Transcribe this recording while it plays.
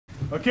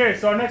Okay,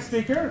 so our next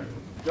speaker,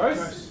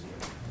 Joyce,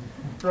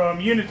 from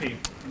Unity.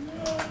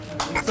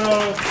 And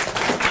so,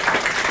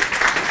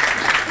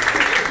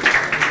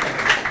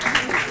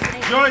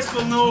 Joyce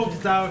will no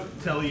doubt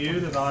tell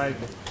you that I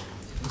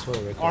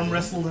arm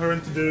wrestled her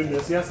into doing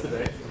this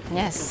yesterday.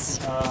 Yes.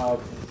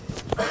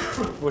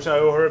 Which I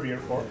owe her a beer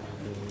for.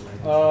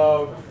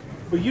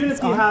 But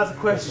Unity has a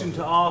question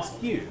to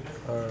ask you.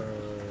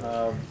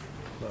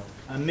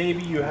 And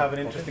maybe you have an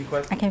interesting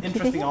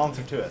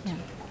answer to it. Yeah.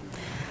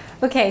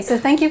 Okay, so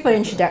thank you for the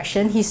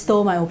introduction. He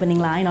stole my opening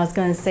line. I was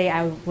going to say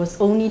I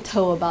was only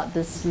told about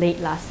this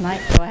late last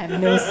night, so I have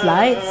no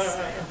slides,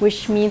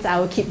 which means I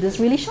will keep this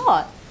really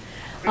short.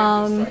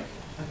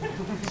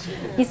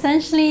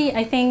 Essentially,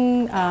 I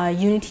think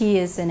Unity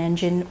is an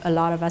engine a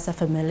lot of us are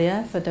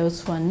familiar. For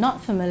those who are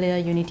not familiar,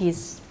 Unity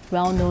is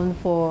well known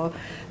for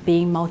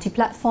being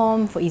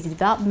multi-platform, for easy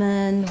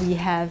development. We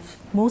have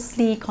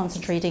mostly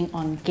concentrating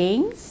on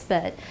games,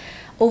 but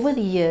over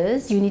the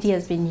years, Unity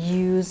has been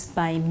used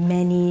by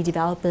many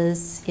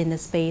developers in the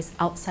space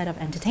outside of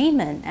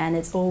entertainment, and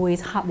it's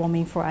always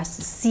heartwarming for us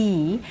to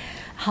see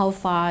how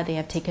far they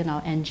have taken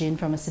our engine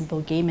from a simple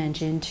game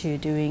engine to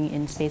doing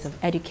in space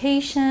of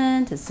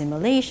education, to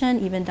simulation,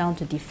 even down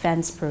to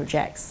defense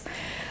projects.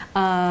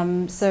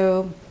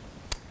 So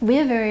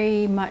we're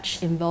very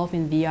much involved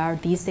in VR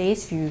these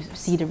days. If you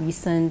see the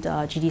recent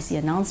GDC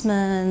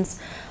announcements,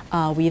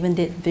 we even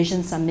did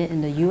Vision Summit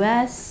in the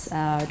US.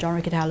 John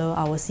Riccitiello,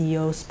 our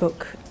CEO,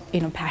 spoke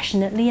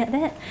passionately at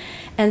that.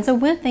 And so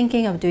we're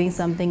thinking of doing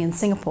something in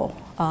Singapore,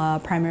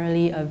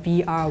 primarily a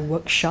VR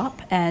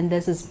workshop. And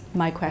this is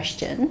my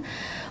question.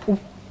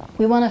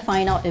 We want to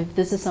find out if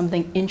this is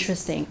something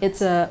interesting. It's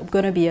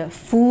going to be a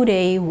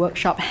full-day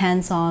workshop,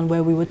 hands-on,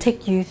 where we will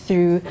take you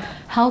through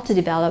how to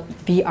develop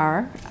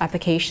VR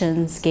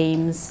applications,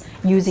 games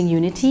using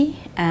Unity,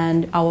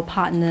 and our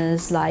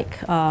partners like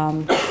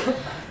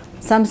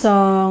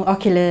Samsung,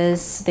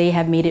 Oculus, they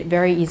have made it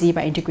very easy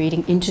by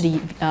integrating into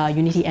the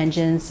Unity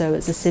engine. So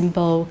it's a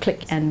simple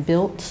click and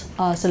build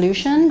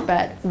solution.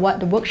 But what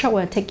the workshop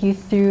will take you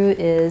through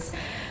is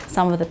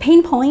some of the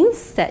pain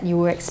points that you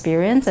will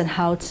experience and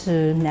how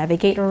to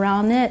navigate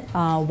around it,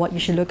 what you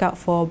should look out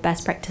for,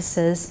 best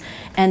practices,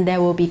 and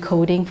there will be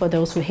coding for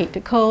those who hate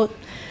to code,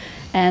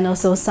 and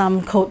also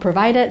some code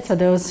provided for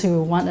those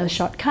who want a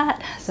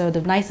shortcut. So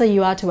the nicer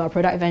you are to our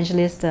product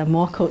evangelist, the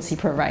more codes he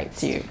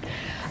provides you.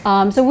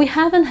 So we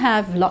haven't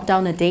locked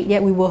down a date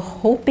yet. We were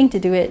hoping to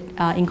do it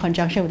in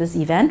conjunction with this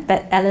event,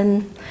 but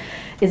Alan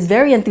is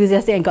very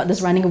enthusiastic and got this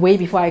running way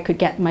before I could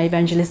get my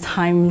evangelist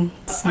time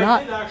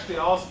slot. I did actually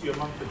ask you a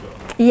month ago.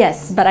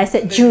 Yes, but I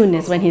said June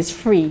is when he's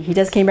free. He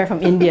just came back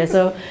from India,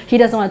 so he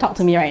doesn't want to talk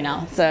to me right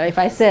now. So if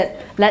I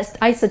said,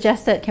 I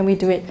suggested, can we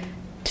do it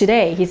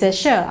today? He said,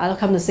 sure, I'll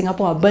come to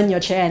Singapore, I'll burn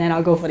your chair, and then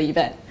I'll go for the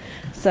event.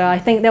 So I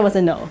think that was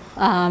a no.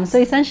 So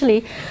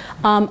essentially,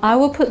 I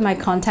will put my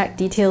contact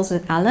details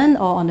with Alan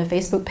or on the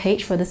Facebook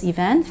page for this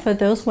event. For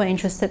those who are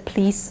interested,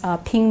 please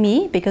ping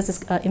me, because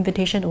it's an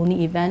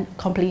invitation-only event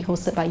completely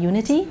hosted by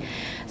Unity.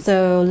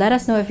 So let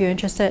us know if you're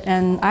interested.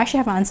 And I actually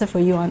have an answer for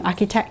you on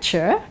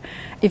architecture.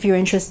 If you're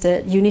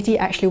interested, Unity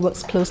actually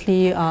works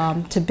closely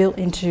to build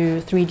into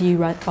 3D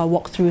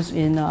walkthroughs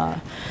in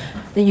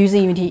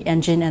using Unity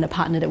engine and a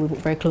partner that we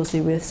work very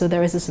closely with. So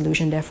there is a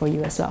solution there for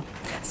you as well.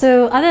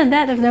 So other than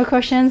that, if no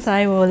questions,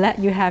 I will let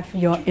you have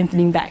your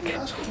evening back.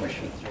 Ask a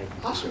question.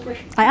 Ask a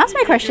question. I asked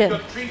my question.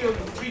 You've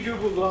got three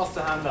Google Glass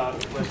to hand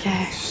out.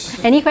 Okay.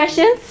 Any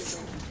questions?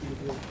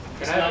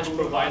 Can I lunch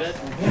provided?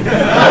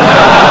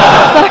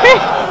 Sorry?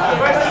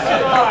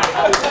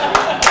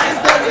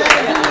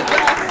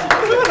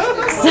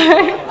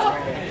 Sorry.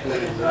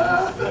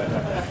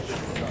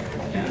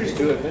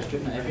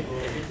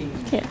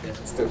 Yeah.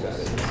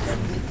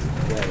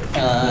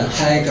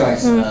 Hi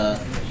Joyce.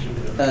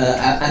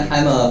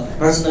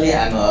 Personally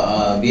I'm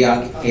a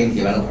VR game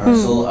developer.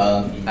 So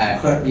I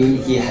heard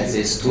Unity has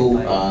this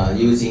tool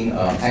using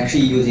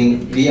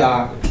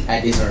VR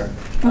editor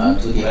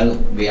to develop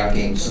VR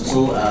games.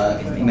 So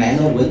may I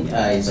know when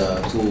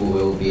the tool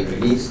will be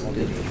released?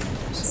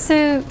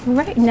 So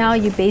right now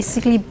you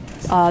basically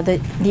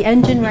the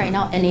engine right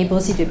now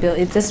enables you to build.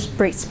 It just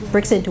breaks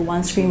it into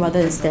one screen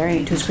rather than staring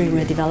into two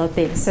we're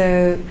developing.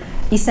 So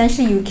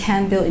essentially, you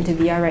can build into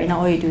VR right now.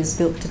 All you do is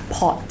build to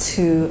port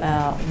to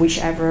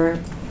whichever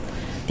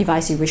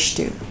device you wish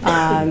to.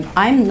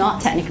 I'm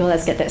not technical.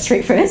 Let's get that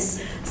straight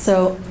first.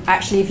 So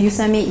actually, if you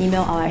send me an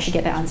email, I'll actually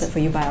get that answered for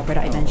you by our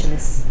product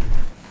evangelist.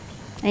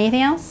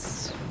 Anything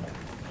else?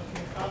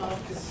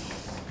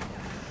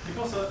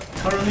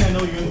 Currently, I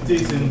know Unity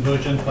is in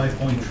version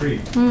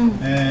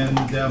 5.3, and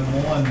there are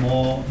more and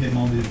more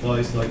hit-mounted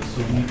devices like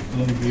Sony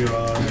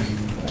VR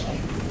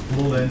and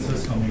low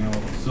lenses coming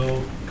out.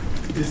 So,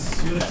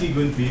 is Unity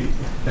going to be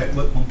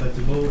backward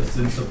compatible, as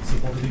in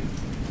supporting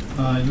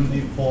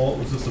Unity 4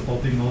 also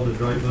supporting all the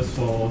drivers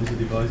for all these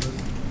devices?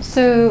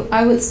 So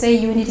I would say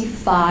Unity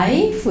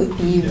 5 would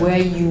be where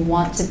you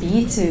want to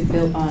be to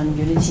build on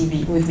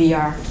Unity with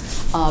VR.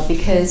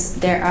 because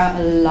there are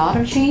a lot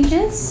of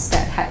changes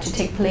that had to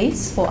take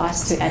place for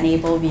us to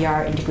enable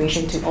VR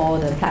integration to all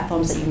the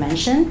platforms that you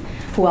mentioned,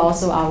 who are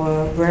also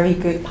our very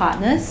good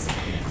partners.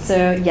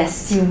 So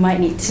yes, you might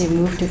need to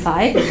move to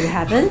 5 if you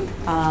haven't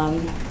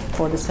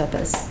for this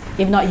purpose.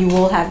 If not, you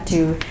will have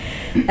to,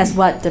 as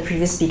what the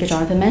previous speaker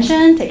Jonathan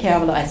mentioned, take care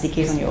of a lot of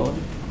SDKs on your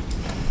own.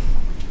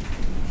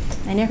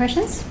 Any other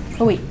questions?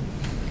 Oh wait,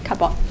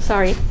 cardboard,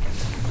 sorry.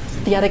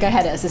 The other guy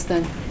had an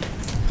assistant.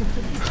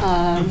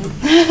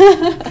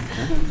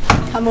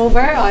 Come over,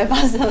 or I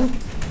pass them.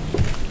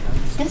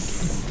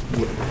 Yes?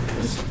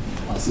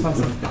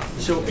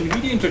 So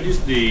NVIDIA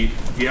introduced the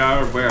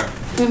VRware,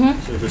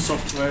 so the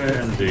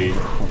software and to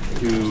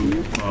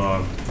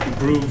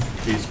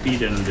improve the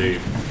speed and the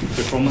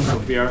performance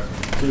of VR.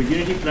 So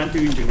Unity plan to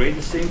integrate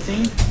the same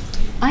thing?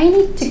 I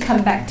need to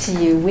come back to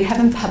you. We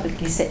haven't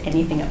publicly said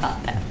anything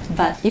about that.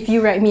 But if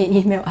you write me an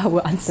email, I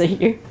will answer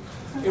you.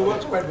 It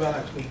works quite well,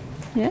 actually.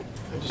 Yeah?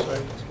 I just tried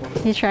it this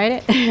morning. You tried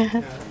it?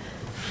 Yeah.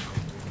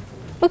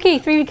 Okay,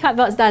 3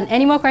 cardboards done.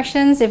 Any more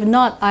questions? If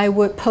not, I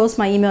would post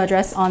my email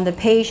address on the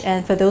page.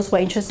 And for those who are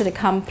interested to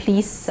come,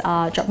 please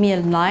drop me a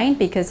line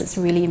because it's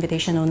really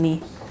invitation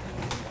only.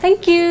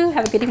 Thank you.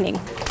 Have a good evening.